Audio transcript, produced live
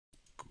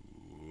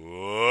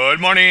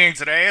morning.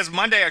 Today is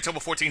Monday, October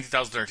 14th,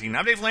 2013.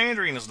 I'm Dave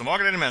Landry, and this is the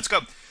Market in a Minute. Let's go.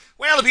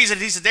 Well, the P's had a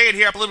decent day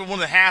here, up a little bit more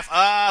than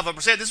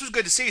 0.5%. This was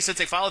good to see since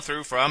they followed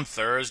through from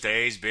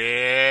Thursday's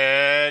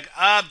big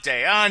up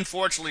day.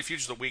 Unfortunately,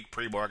 futures are weak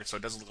pre-market, so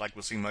it doesn't look like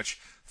we'll see much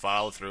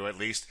follow through, at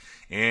least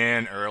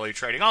in early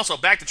trading. Also,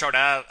 back the chart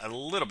out a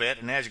little bit,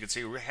 and as you can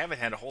see, we haven't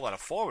had a whole lot of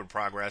forward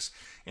progress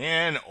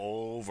in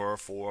over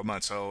 4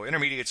 months. So,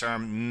 intermediate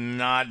term,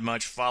 not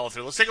much follow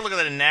through. Let's take a look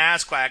at the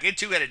NASDAQ. It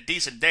too had a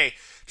decent day,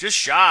 just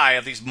shy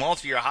of these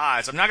multi-year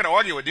highs. I'm not going to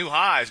argue with new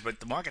highs, but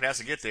the market has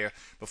to get there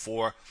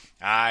before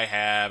I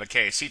have a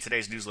case. See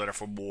today's newsletter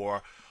for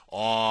more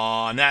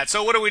on that.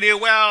 So what do we do?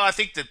 Well, I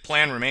think the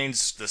plan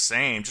remains the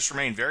same. Just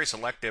remain very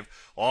selective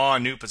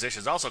on new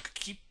positions. Also,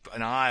 keep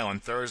an eye on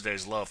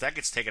Thursday's low. If that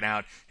gets taken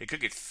out, it could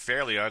get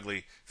fairly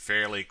ugly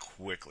fairly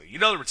quickly. You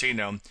know the routine,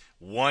 though.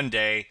 One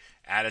day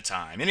at a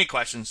time. Any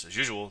questions? As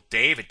usual,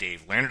 Dave at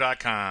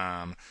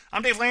DaveLandry.com.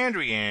 I'm Dave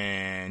Landry,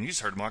 and you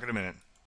just heard Market in a Minute.